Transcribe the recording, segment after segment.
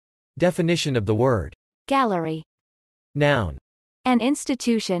Definition of the word. Gallery. Noun. An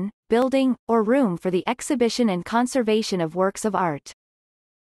institution, building, or room for the exhibition and conservation of works of art.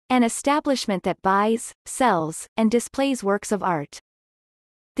 An establishment that buys, sells, and displays works of art.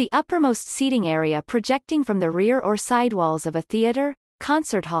 The uppermost seating area projecting from the rear or side walls of a theater,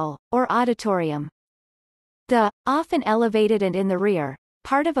 concert hall, or auditorium. The, often elevated and in the rear,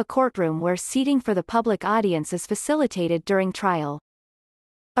 part of a courtroom where seating for the public audience is facilitated during trial.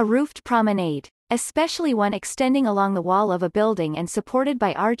 A roofed promenade, especially one extending along the wall of a building and supported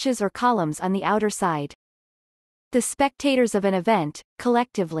by arches or columns on the outer side. The spectators of an event,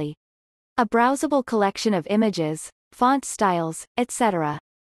 collectively. A browsable collection of images, font styles, etc.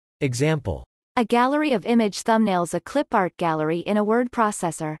 Example. A gallery of image thumbnails. A clip art gallery in a word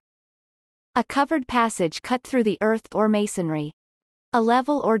processor. A covered passage cut through the earth or masonry. A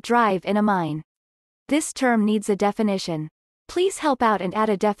level or drive in a mine. This term needs a definition. Please help out and add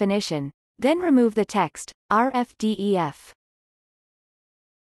a definition, then remove the text, RFDEF.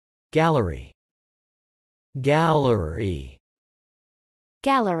 Gallery. Gallery.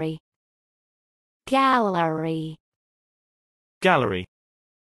 Gallery. Gallery. Gallery.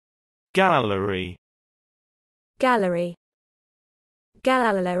 Gallery. Gallery.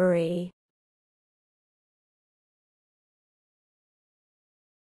 Gallery.